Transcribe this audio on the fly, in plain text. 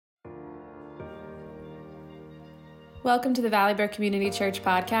Welcome to the Valley Brook Community Church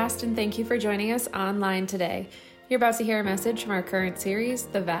podcast, and thank you for joining us online today. You're about to hear a message from our current series,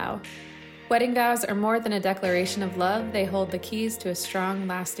 The Vow. Wedding vows are more than a declaration of love. They hold the keys to a strong,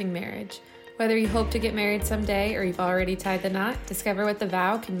 lasting marriage. Whether you hope to get married someday or you've already tied the knot, discover what the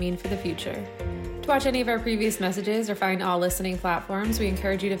vow can mean for the future. To watch any of our previous messages or find all listening platforms, we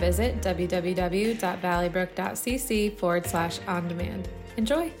encourage you to visit www.valleybrook.cc/on-demand.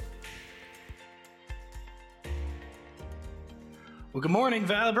 Enjoy! Well, good morning,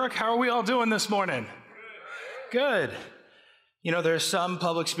 Valley Brook. How are we all doing this morning? Good. You know, there's some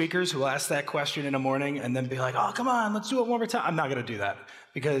public speakers who will ask that question in the morning and then be like, oh, come on, let's do it one more time. I'm not going to do that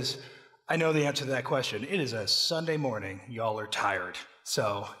because I know the answer to that question. It is a Sunday morning. Y'all are tired.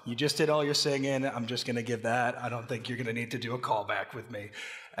 So you just did all your singing. I'm just going to give that. I don't think you're going to need to do a callback with me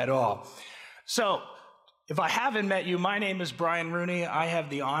at all. So if I haven't met you, my name is Brian Rooney. I have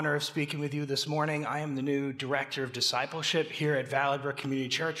the honor of speaking with you this morning. I am the new Director of Discipleship here at Valley Brook Community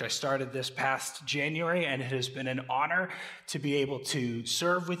Church. I started this past January, and it has been an honor to be able to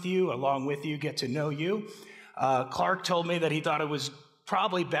serve with you, along with you, get to know you. Clark told me that he thought it was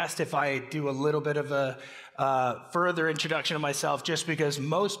probably best if I do a little bit of a further introduction of myself, just because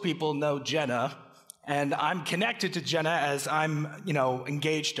most people know Jenna, and I'm connected to Jenna as I'm,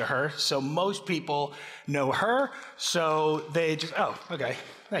 engaged to her. So most people know her. So they just, oh, okay,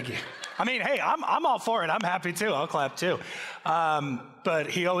 thank you. I mean, hey, I'm all for it. I'm happy too. I'll clap too.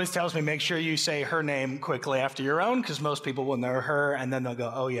 But he always tells me, make sure you say her name quickly after your own, because most people will know her, and then they'll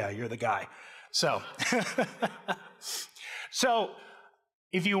go, oh yeah, you're the guy. So,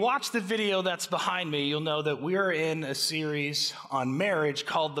 if you watch the video that's behind me, you'll know that we're in a series on marriage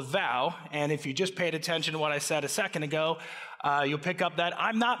called The Vow. And if you just paid attention to what I said a second ago, you'll pick up that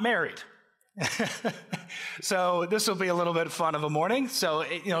I'm not married. So this will be a little bit fun of a morning. So,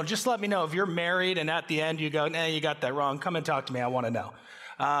 just let me know if you're married and at the end you go, nah, you got that wrong. Come and talk to me. I want to know.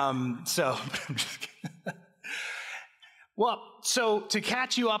 I'm just kidding. Well, so to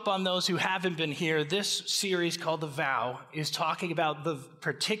catch you up on those who haven't been here, this series called The Vow is talking about the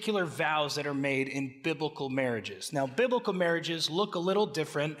particular vows that are made in biblical marriages. Now, biblical marriages look a little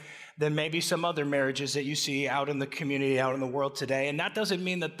different than maybe some other marriages that you see out in the community, out in the world today. And that doesn't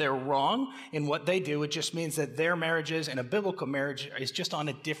mean that they're wrong in what they do. It just means that their marriages and a biblical marriage is just on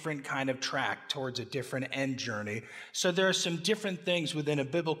a different kind of track towards a different end journey. So there are some different things within a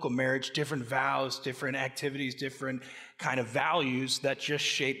biblical marriage, different vows, different activities, different kind of values that just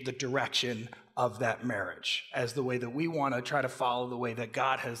shape the direction of that marriage as the way that we want to try to follow the way that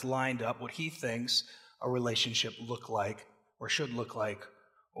God has lined up what he thinks a relationship look like or should look like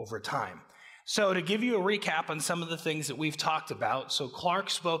over time. So to give you a recap on some of the things that we've talked about, so Clark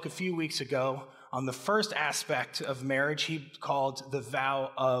spoke a few weeks ago on the first aspect of marriage he called the vow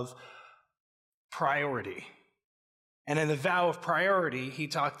of priority. And in the vow of priority, he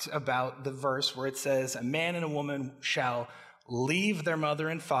talked about the verse where it says, a man and a woman shall leave their mother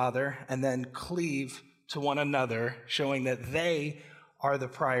and father and then cleave to one another, showing that they are the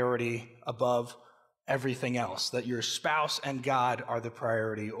priority above everything else, that your spouse and God are the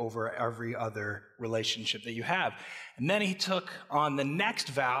priority over every other relationship that you have. And then he took on the next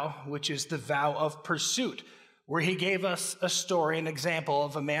vow, which is the vow of pursuit, where he gave us a story, an example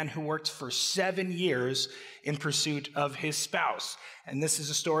of a man who worked for 7 years in pursuit of his spouse. And this is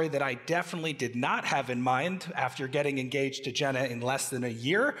a story that I definitely did not have in mind after getting engaged to Jenna in less than a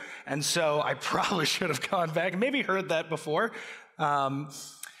year. And so I probably should have gone back and maybe heard that before.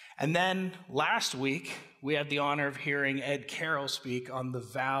 And then last week, we had the honor of hearing Ed Carroll speak on the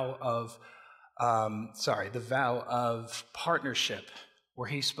vow of partnership, where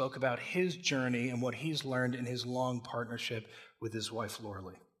he spoke about his journey and what he's learned in his long partnership with his wife,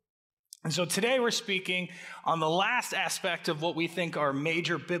 Lorelei. And so today we're speaking on the last aspect of what we think are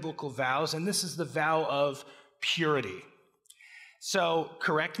major biblical vows, and this is the vow of purity. So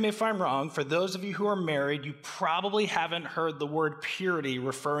correct me if I'm wrong, for those of you who are married, you probably haven't heard the word purity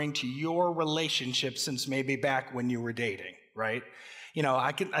referring to your relationship since maybe back when you were dating, right?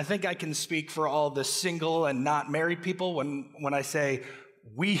 I think I can speak for all the single and not married people when I say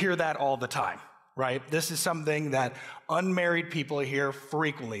we hear that all the time, right? This is something that unmarried people hear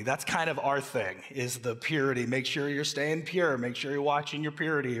frequently. That's kind of our thing, is the purity. Make sure you're staying pure. Make sure you're watching your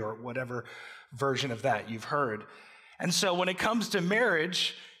purity, or whatever version of that you've heard. And so when it comes to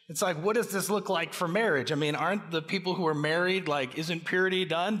marriage, it's like, what does this look like for marriage? I mean, aren't the people who are married, like, isn't purity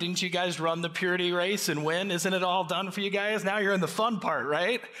done? Didn't you guys run the purity race and win? Isn't it all done for you guys? Now you're in the fun part,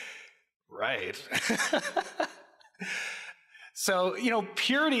 right? Right. So,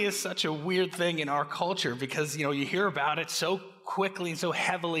 purity is such a weird thing in our culture because, you hear about it so quickly and so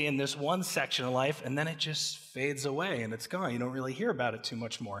heavily in this one section of life, and then it just fades away and it's gone. You don't really hear about it too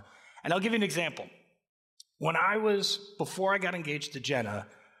much more. And I'll give you an example. Before I got engaged to Jenna,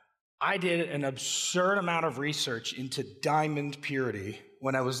 I did an absurd amount of research into diamond purity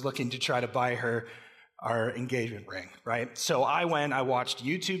when I was looking to try to buy her our engagement ring, right? So I watched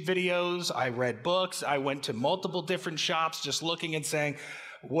YouTube videos, I read books, I went to multiple different shops just looking and saying,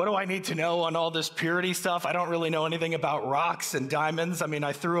 what do I need to know on all this purity stuff? I don't really know anything about rocks and diamonds. I mean,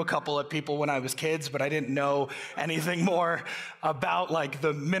 I threw a couple at people when I was kids, but I didn't know anything more about like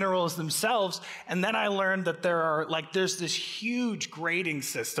the minerals themselves. And then I learned that there's this huge grading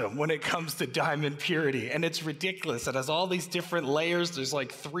system when it comes to diamond purity. And it's ridiculous. It has all these different layers. There's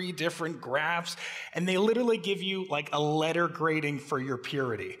like 3 different graphs. And they literally give you like a letter grading for your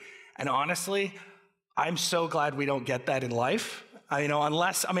purity. And honestly, I'm so glad we don't get that in life. I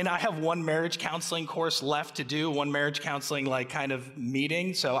have one marriage counseling course left to do, one marriage counseling like kind of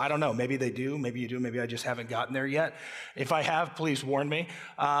meeting. So I don't know, maybe they do, maybe you do, maybe I just haven't gotten there yet. If I have, please warn me.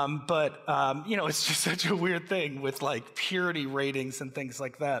 It's just such a weird thing with like purity ratings and things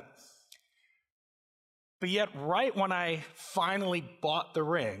like that. But yet, right when I finally bought the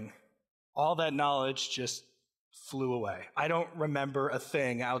ring, all that knowledge just flew away. I don't remember a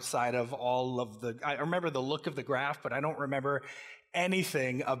thing outside of I remember the look of the graph, but I don't remember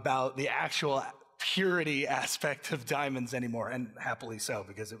anything about the actual purity aspect of diamonds anymore, and happily so,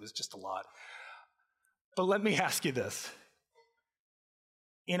 because it was just a lot. But let me ask you this.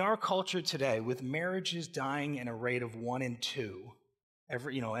 In our culture today, with marriages dying at a rate of 1 in 2,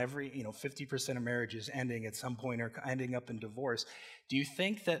 every 50% of marriages ending at some point or ending up in divorce, do you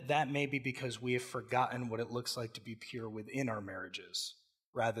think that may be because we have forgotten what it looks like to be pure within our marriages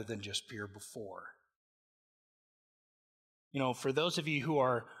rather than just pure before? For those of you who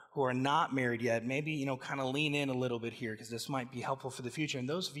are not married yet, maybe, kind of lean in a little bit here because this might be helpful for the future. And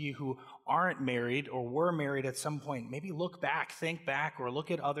those of you who aren't married or were married at some point, maybe look back, think back, or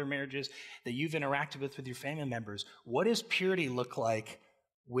look at other marriages that you've interacted with your family members. What does purity look like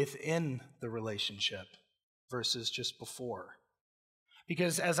within the relationship versus just before?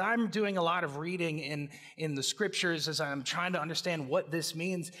 Because as I'm doing a lot of reading in the scriptures, as I'm trying to understand what this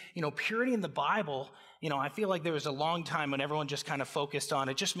means, purity in the Bible, I feel like there was a long time when everyone just kind of focused on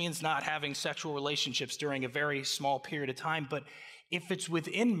it just means not having sexual relationships during a very small period of time. But if it's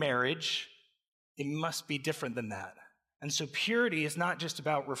within marriage, it must be different than that. And so purity is not just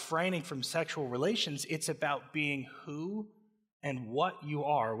about refraining from sexual relations. It's about being who and what you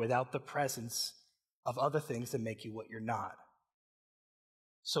are without the presence of other things that make you what you're not.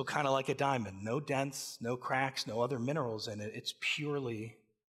 So kind of like a diamond, no dents, no cracks, no other minerals in it. It's purely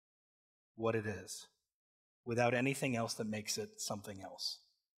what it is, without anything else that makes it something else.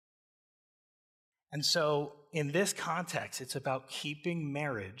 And so in this context, it's about keeping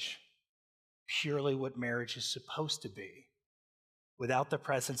marriage purely what marriage is supposed to be, without the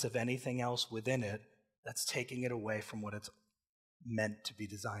presence of anything else within it that's taking it away from what it's meant to be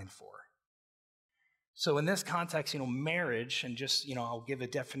designed for. So in this context, marriage, and just, I'll give a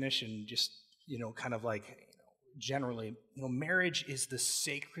definition, just, kind of like, generally, marriage is the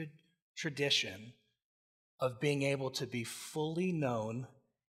sacred tradition of being able to be fully known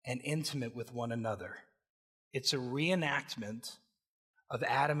and intimate with one another. It's a reenactment of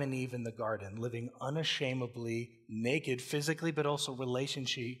Adam and Eve in the garden, living unashamedly naked physically, but also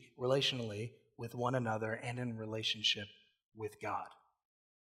relationally with one another and in relationship with God.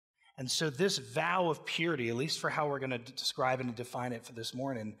 And so this vow of purity, at least for how we're going to describe and define it for this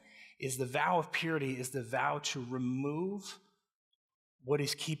morning, is the vow of purity is the vow to remove what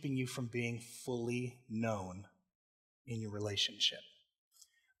is keeping you from being fully known in your relationship.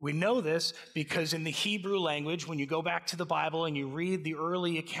 We know this because in the Hebrew language, when you go back to the Bible and you read the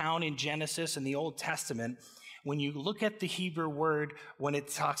early account in Genesis and the Old Testament, when you look at the Hebrew word, when it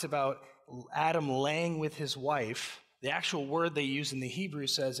talks about Adam laying with his wife, the actual word they use in the Hebrew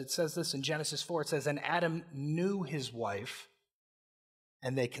says this in Genesis 4, it says, and Adam knew his wife,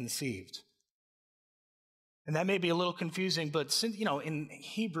 and they conceived. And that may be a little confusing, but since, in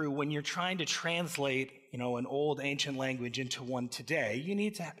Hebrew, when you're trying to translate, an old ancient language into one today, you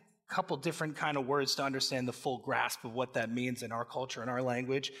need to have a couple different kind of words to understand the full grasp of what that means in our culture and our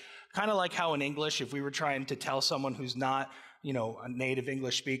language. Kind of like how in English, if we were trying to tell someone who's not a native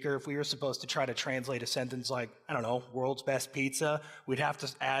English speaker, if we were supposed to try to translate a sentence like, world's best pizza, we'd have to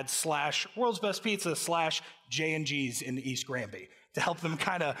add / world's best pizza / J&G's in East Granby to help them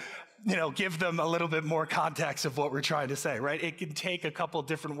kind of, give them a little bit more context of what we're trying to say, right? It can take a couple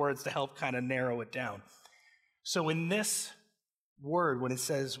different words to help kind of narrow it down. So in this word, when it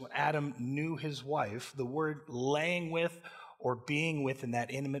says when Adam knew his wife, the word laying with or being with in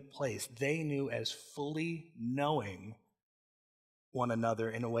that intimate place, they knew as fully knowing one another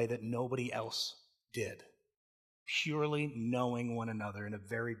in a way that nobody else did. Purely knowing one another in a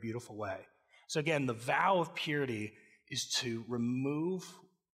very beautiful way. So again, the vow of purity is to remove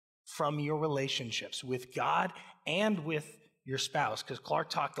from your relationships with God and with your spouse, because Clark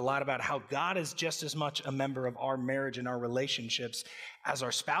talked a lot about how God is just as much a member of our marriage and our relationships as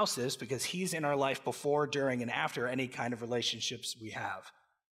our spouse is, because he's in our life before, during, and after any kind of relationships we have.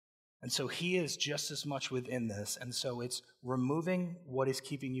 And so he is just as much within this. And so it's removing what is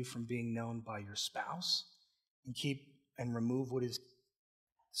keeping you from being known by your spouse and remove what is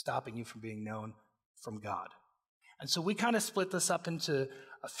stopping you from being known from God. And so we kind of split this up into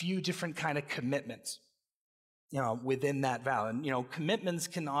a few different kind of commitments, within that vow. And, commitments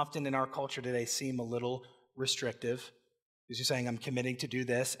can often in our culture today seem a little restrictive, because you're saying I'm committing to do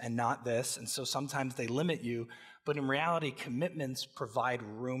this and not this. And so sometimes they limit you. But in reality, commitments provide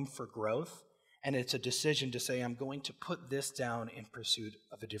room for growth. And it's a decision to say, I'm going to put this down in pursuit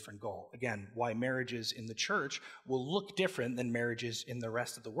of a different goal. Again, why marriages in the church will look different than marriages in the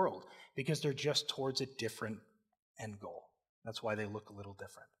rest of the world, because they're just towards a different end goal. That's why they look a little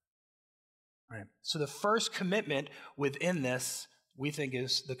different. All right. So the first commitment within this, we think,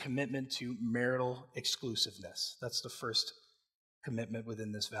 is the commitment to marital exclusiveness. That's the first commitment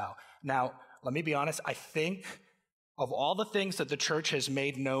within this vow. Now, let me be honest, I think of all the things that the church has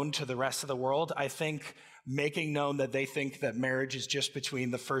made known to the rest of the world, I think making known that they think that marriage is just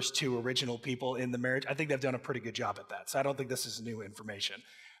between the first two original people in the marriage, I think they've done a pretty good job at that. So I don't think this is new information.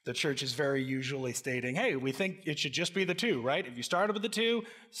 The church is very usually stating, hey, we think it should just be the two, right? If you started with the two,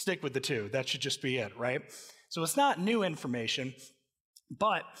 stick with the two. That should just be it, right? So it's not new information,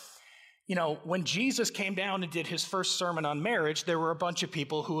 but when Jesus came down and did his first sermon on marriage, there were a bunch of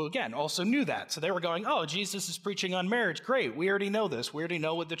people who, again, also knew that. So they were going, oh, Jesus is preaching on marriage. Great. We already know this. We already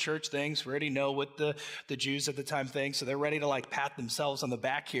know what the church thinks. We already know what the Jews at the time think. So they're ready to pat themselves on the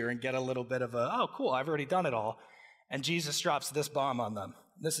back here and get a little bit of oh, cool, I've already done it all. And Jesus drops this bomb on them.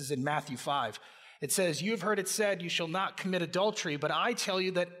 This is in Matthew 5. It says, you have heard it said, you shall not commit adultery, but I tell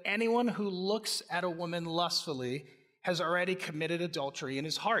you that anyone who looks at a woman lustfully has already committed adultery in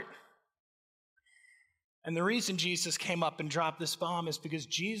his heart. And the reason Jesus came up and dropped this bomb is because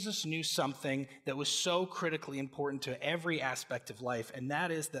Jesus knew something that was so critically important to every aspect of life, and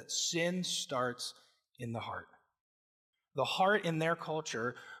that is that sin starts in the heart. The heart in their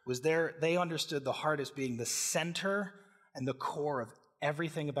culture was they understood the heart as being the center and the core of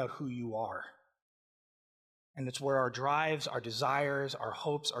everything about who you are. And it's where our drives, our desires, our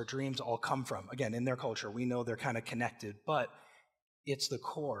hopes, our dreams all come from. Again, in their culture, we know they're kind of connected, but it's the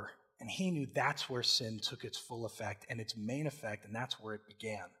core. And he knew that's where sin took its full effect and its main effect, and that's where it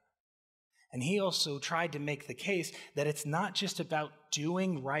began. And he also tried to make the case that it's not just about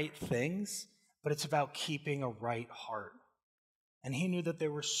doing right things, but it's about keeping a right heart. And he knew that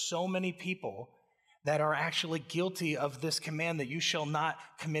there were so many people that are actually guilty of this command that you shall not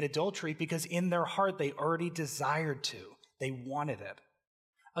commit adultery, because in their heart they already desired to. They wanted it.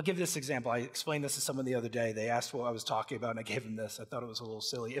 I'll give this example. I explained this to someone the other day. They asked what I was talking about, and I gave them this. I thought it was a little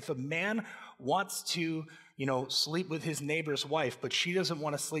silly. If a man wants to, sleep with his neighbor's wife, but she doesn't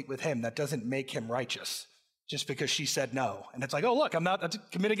want to sleep with him, that doesn't make him righteous just because she said no. And it's like, oh, look, I'm not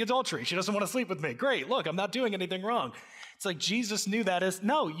committing adultery. She doesn't want to sleep with me. Great. Look, I'm not doing anything wrong. It's like Jesus knew that as,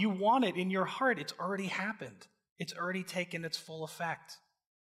 no, you want it in your heart. It's already happened. It's already taken its full effect.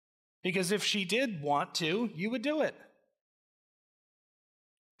 Because if she did want to, you would do it.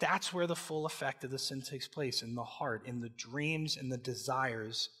 That's where the full effect of the sin takes place, in the heart, in the dreams and the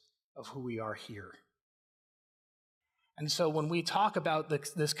desires of who we are here. And so when we talk about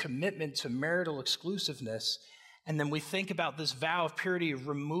this commitment to marital exclusiveness, and then we think about this vow of purity,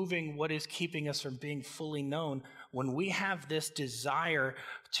 removing what is keeping us from being fully known, when we have this desire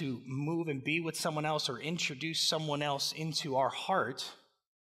to move and be with someone else or introduce someone else into our heart,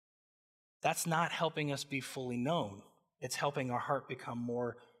 that's not helping us be fully known. It's helping our heart become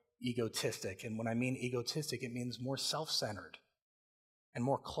more egotistic. And when I mean egotistic, it means more self-centered and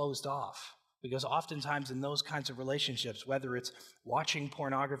more closed off. Because oftentimes in those kinds of relationships, whether it's watching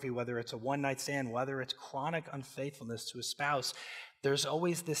pornography, whether it's a one-night stand, whether it's chronic unfaithfulness to a spouse, there's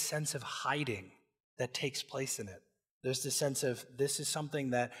always this sense of hiding that takes place in it. There's this sense of, this is something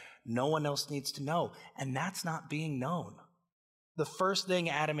that no one else needs to know, and that's not being known. The first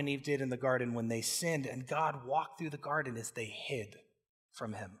thing Adam and Eve did in the garden when they sinned and God walked through the garden is they hid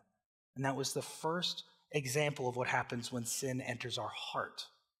from him. And that was the first example of what happens when sin enters our heart,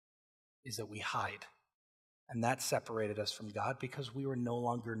 is that we hide. And that separated us from God because we were no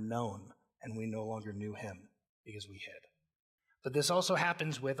longer known and we no longer knew him because we hid. But this also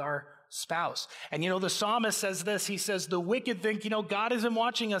happens with our spouse. And the psalmist says this. He says, the wicked think, God isn't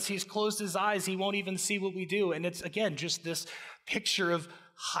watching us. He's closed his eyes. He won't even see what we do. And it's, again, just this picture of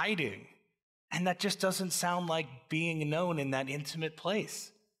hiding. And that just doesn't sound like being known in that intimate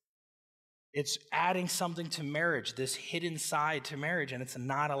place. It's adding something to marriage, this hidden side to marriage, and it's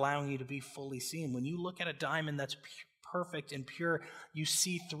not allowing you to be fully seen. When you look at a diamond that's perfect and pure, you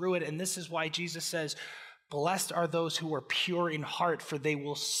see through it. And this is why Jesus says, blessed are those who are pure in heart, for they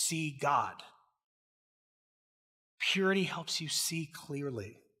will see God. Purity helps you see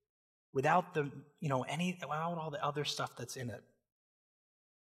clearly without without all the other stuff that's in it.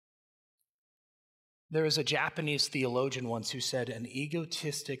 There was a Japanese theologian once who said, an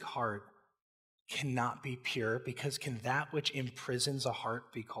egotistic heart cannot be pure, because can that which imprisons a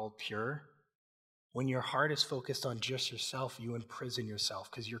heart be called pure? When your heart is focused on just yourself, you imprison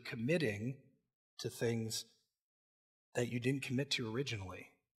yourself because you're committing to things that you didn't commit to originally.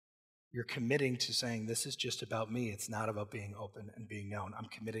 You're committing to saying, this is just about me. It's not about being open and being known. I'm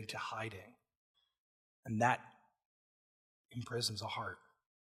committing to hiding. And that imprisons a heart.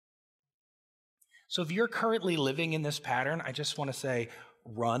 So if you're currently living in this pattern, I just want to say,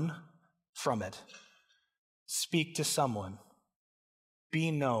 run from it. Speak to someone. Be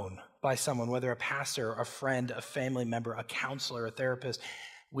known by someone, whether a pastor, a friend, a family member, a counselor, a therapist.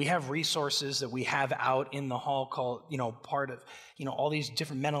 We have resources that we have out in the hall called, part of, all these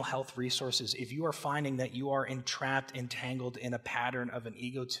different mental health resources. If you are finding that you are entrapped, entangled in a pattern of an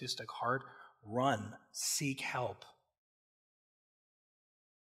egotistic heart, run, seek help.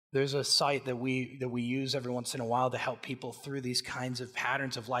 There's a site that we use every once in a while to help people through these kinds of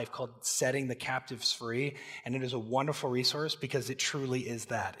patterns of life called Setting the Captives Free. And it is a wonderful resource because it truly is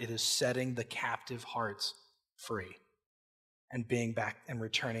that. It is setting the captive hearts free and being back and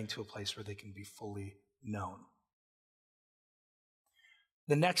returning to a place where they can be fully known.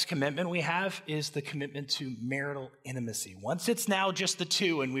 The next commitment we have is the commitment to marital intimacy. Once it's now just the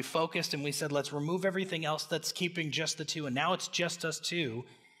two and we focused and we said, let's remove everything else that's keeping just the two, and now it's just us two,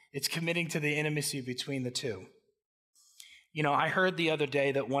 it's committing to the intimacy between the two. I heard the other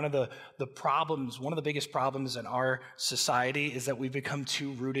day that one of the biggest problems in our society is that we've become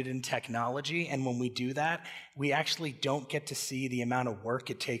too rooted in technology. And when we do that, we actually don't get to see the amount of work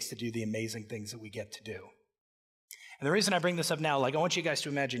it takes to do the amazing things that we get to do. And the reason I bring this up now, I want you guys to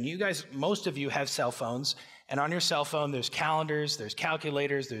imagine, most of you have cell phones, and on your cell phone, there's calendars, there's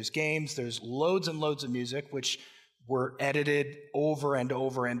calculators, there's games, there's loads and loads of music, which were edited over and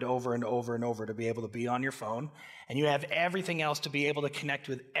over and over and over and over to be able to be on your phone. And you have everything else to be able to connect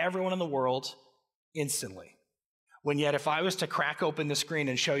with everyone in the world instantly. When yet, if I was to crack open the screen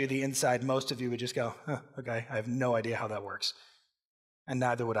and show you the inside, most of you would just go, okay, I have no idea how that works. And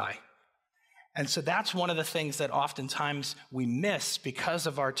neither would I. And so that's one of the things that oftentimes we miss because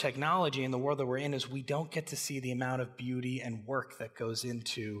of our technology and the world that we're in, is we don't get to see the amount of beauty and work that goes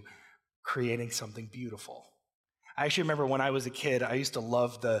into creating something beautiful. I actually remember when I was a kid, I used to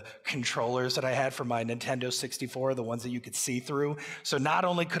love the controllers that I had for my Nintendo 64, the ones that you could see through. So not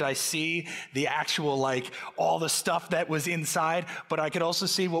only could I see the actual, all the stuff that was inside, but I could also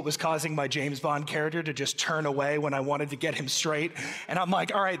see what was causing my James Bond character to just turn away when I wanted to get him straight. And I'm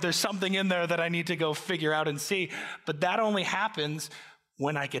like, all right, there's something in there that I need to go figure out and see. But that only happens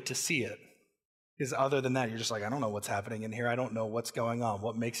when I get to see it. Because other than that, you're just like, I don't know what's happening in here. I don't know what's going on,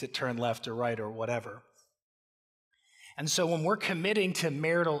 what makes it turn left or right or whatever. And so when we're committing to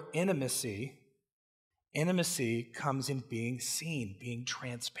marital intimacy, intimacy comes in being seen, being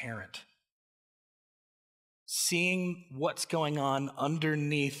transparent. Seeing what's going on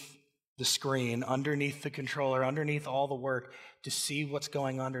underneath the screen, underneath the controller, underneath all the work, to see what's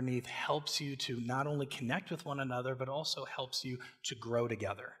going underneath helps you to not only connect with one another, but also helps you to grow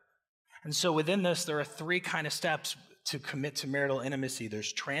together. And so within this, there are three kind of steps to commit to marital intimacy.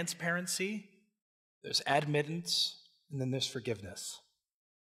 There's transparency, there's admittance, and then there's forgiveness.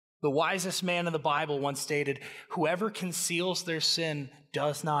 The wisest man in the Bible once stated, whoever conceals their sin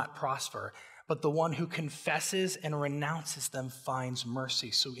does not prosper, but the one who confesses and renounces them finds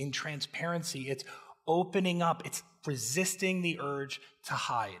mercy. So in transparency, it's opening up, it's resisting the urge to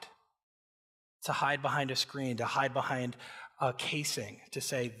hide behind a screen, to hide behind a casing, to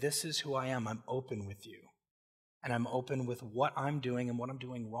say, this is who I am, I'm open with you, and I'm open with what I'm doing and what I'm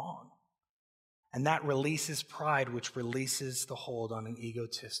doing wrong. And that releases pride, which releases the hold on an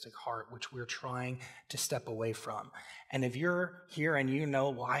egotistic heart, which we're trying to step away from. And if you're here and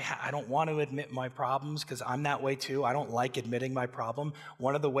well, I don't want to admit my problems because I'm that way too. I don't like admitting my problem.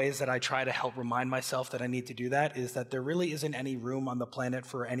 One of the ways that I try to help remind myself that I need to do that is that there really isn't any room on the planet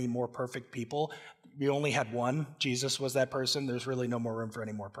for any more perfect people. we only had one. Jesus was that person. There's really no more room for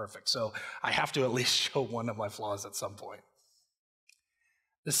any more perfect. So I have to at least show one of my flaws at some point.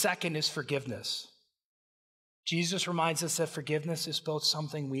 The second is forgiveness. Jesus reminds us that forgiveness is both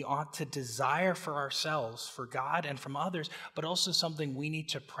something we ought to desire for ourselves, for God and from others, but also something we need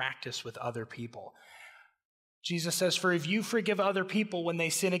to practice with other people. Jesus says, for if you forgive other people when they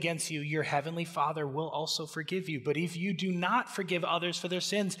sin against you, your heavenly Father will also forgive you. But if you do not forgive others for their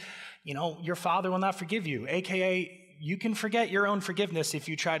sins, your Father will not forgive you. AKA, you can forget your own forgiveness if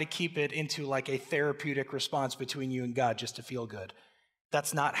you try to keep it into like a therapeutic response between you and God just to feel good.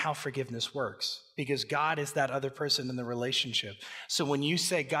 That's not how forgiveness works, because God is that other person in the relationship. So when you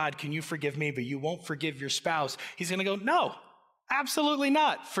say, God, can you forgive me, but you won't forgive your spouse, he's going to go, no, absolutely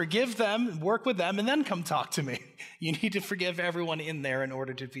not. Forgive them, work with them, and then come talk to me. You need to forgive everyone in there in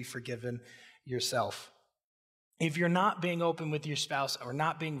order to be forgiven yourself. If you're not being open with your spouse or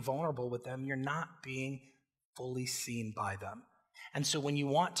not being vulnerable with them, you're not being fully seen by them. And so when you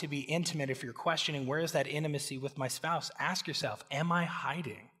want to be intimate, if you're questioning, where is that intimacy with my spouse? Ask yourself, am I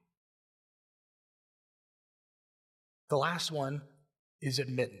hiding? The last one is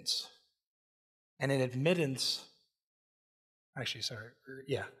admittance. And in admittance,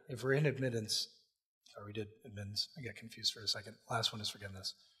 if we're in admittance, we did admittance. I got confused for a second. Last one is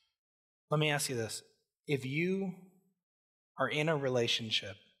forgiveness. Let me ask you this. If you are in a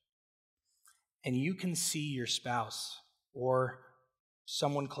relationship and you can see your spouse or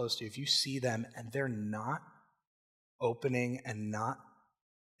someone close to you, if you see them and they're not opening and not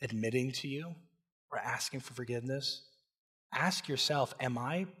admitting to you or asking for forgiveness, ask yourself, am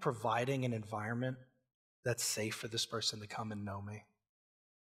I providing an environment that's safe for this person to come and know me?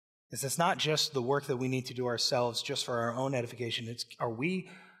 Because it's not just the work that we need to do ourselves just for our own edification. Are we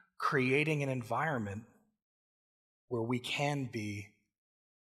creating an environment where we can be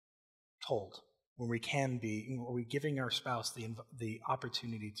told? When are we giving our spouse the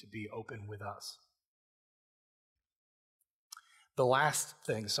opportunity to be open with us? The last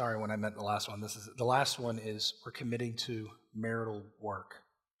thing, sorry when I meant the last one, the last one is we're committing to marital work.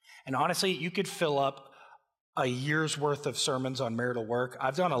 And honestly, you could fill up a year's worth of sermons on marital work.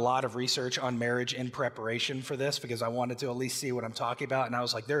 I've done a lot of research on marriage in preparation for this because I wanted to at least see what I'm talking about. And I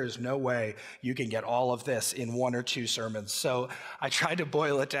was like, there is no way you can get all of this in one or two sermons. So I tried to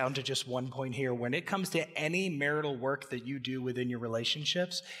boil it down to just one point here. When it comes to any marital work that you do within your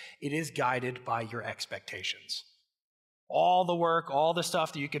relationships, it is guided by your expectations. All the work, all the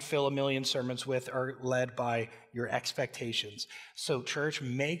stuff that you could fill a million sermons with are led by your expectations. So church,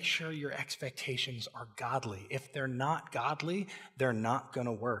 make sure your expectations are godly. If they're not godly, they're not going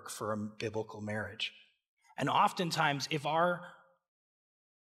to work for a biblical marriage. And oftentimes, if our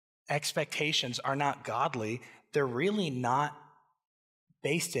expectations are not godly, they're really not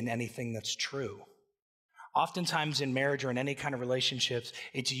based in anything that's true. Oftentimes in marriage or in any kind of relationships,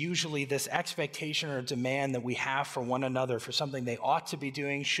 it's usually this expectation or demand that we have for one another for something they ought to be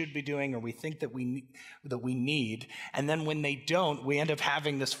doing, should be doing, or we think that we need. And then when they don't, we end up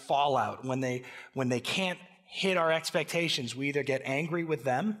having this fallout. When they can't hit our expectations, we either get angry with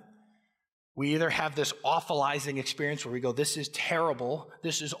them, we either have this awfulizing experience where we go, this is terrible,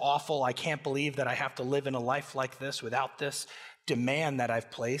 this is awful, I can't believe that I have to live in a life like this without this demand that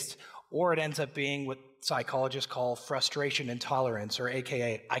I've placed, or it ends up being what psychologists call frustration intolerance, or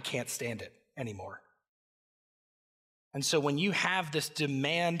AKA, I can't stand it anymore. And so when you have this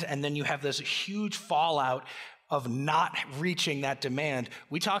demand and then you have this huge fallout of not reaching that demand,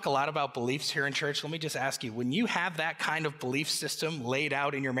 we talk a lot about beliefs here in church. Let me just ask you, when you have that kind of belief system laid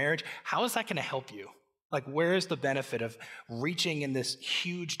out in your marriage, how is that going to help you? Like, where is the benefit of reaching in this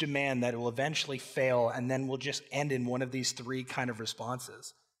huge demand that will eventually fail and then will just end in one of these three kind of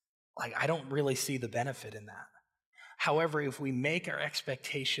responses? Like, I don't really see the benefit in that. However, if we make our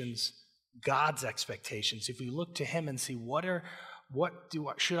expectations God's expectations, if we look to Him and see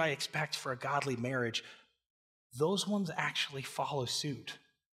should I expect for a godly marriage, those ones actually follow suit.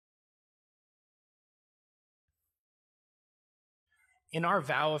 In our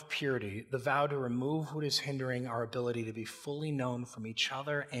vow of purity, the vow to remove what is hindering our ability to be fully known from each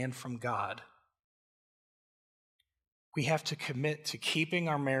other and from God, we have to commit to keeping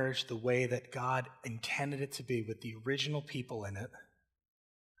our marriage the way that God intended it to be, with the original people in it.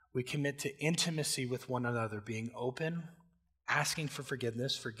 We commit to intimacy with one another, being open, asking for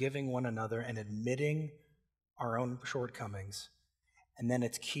forgiveness, forgiving one another, and admitting our own shortcomings. And then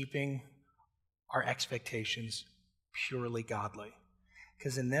it's keeping our expectations purely godly.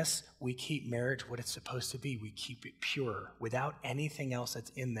 Because in this, we keep marriage what it's supposed to be. We keep it pure, without anything else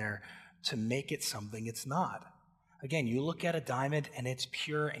that's in there to make it something it's not. Again, you look at a diamond and it's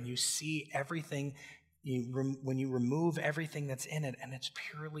pure and you see everything, when you remove everything that's in it and it's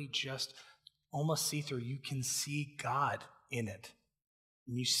purely just almost see-through, you can see God in it.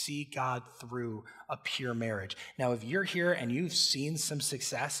 And you see God through a pure marriage. Now, if you're here and you've seen some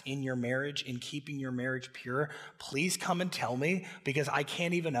success in your marriage, in keeping your marriage pure, please come and tell me, because I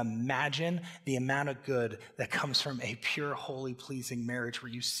can't even imagine the amount of good that comes from a pure, holy, pleasing marriage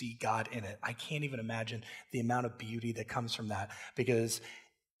where you see God in it. I can't even imagine the amount of beauty that comes from that, because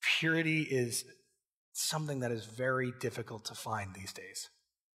purity is something that is very difficult to find these days.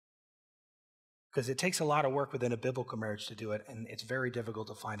 Because it takes a lot of work within a biblical marriage to do it, and it's very difficult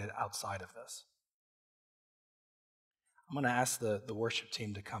to find it outside of this. I'm going to ask the worship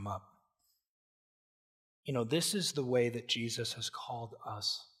team to come up. You know, this is the way that Jesus has called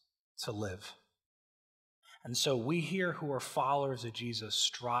us to live. And so we here who are followers of Jesus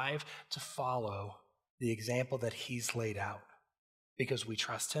strive to follow the example that he's laid out, because we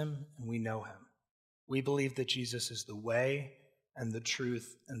trust him and we know him. We believe that Jesus is the way and the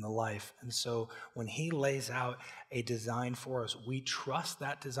truth and the life. And so when he lays out a design for us, we trust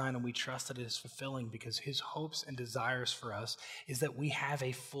that design and we trust that it is fulfilling, because his hopes and desires for us is that we have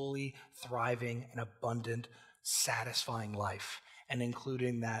a fully thriving and abundant, satisfying life. And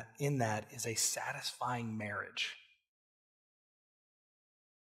including that in that is a satisfying marriage.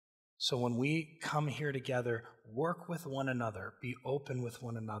 So when we come here together, work with one another, be open with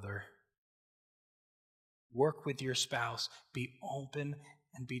one another. Work with your spouse, be open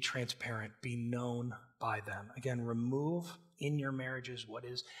and be transparent, be known by them. Again, remove in your marriages what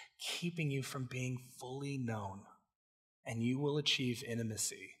is keeping you from being fully known, and you will achieve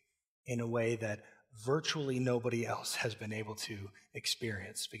intimacy in a way that virtually nobody else has been able to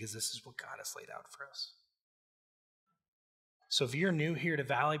experience, because this is what God has laid out for us. So if you're new here to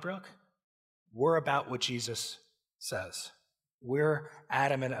Valley Brook, we're about what Jesus says. We're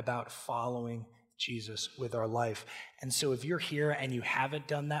adamant about following Jesus with our life. And so if you're here and you haven't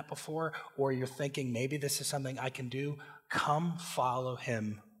done that before, or you're thinking maybe this is something I can do, come follow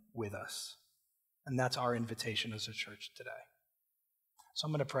him with us. And that's our invitation as a church today. So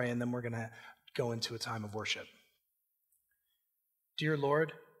I'm going to pray, and then we're going to go into a time of worship. Dear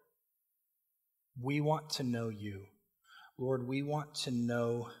Lord, we want to know you. Lord, we want to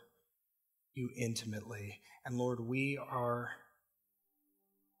know you intimately. And Lord, we are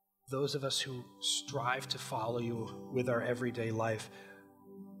those of us who strive to follow you with our everyday life.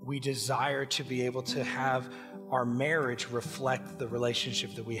 We desire to be able to have our marriage reflect the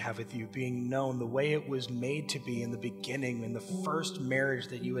relationship that we have with you, being known the way it was made to be in the beginning, in the first marriage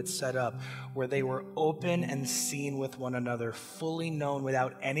that you had set up, where they were open and seen with one another, fully known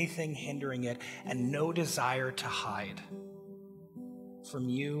without anything hindering it, and no desire to hide from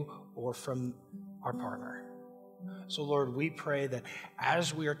you or from our partner. So Lord, we pray that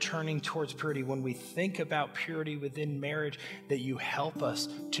as we are turning towards purity, when we think about purity within marriage, that you help us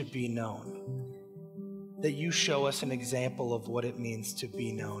to be known, that you show us an example of what it means to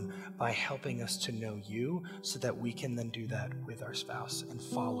be known by helping us to know you, so that we can then do that with our spouse and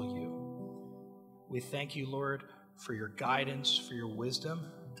follow you. We thank you, Lord, for your guidance, for your wisdom.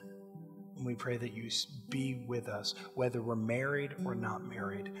 And we pray that you be with us, whether we're married or not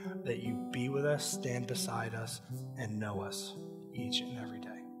married, that you be with us, stand beside us, and know us each and every day.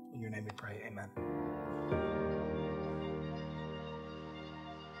 In your name we pray, amen.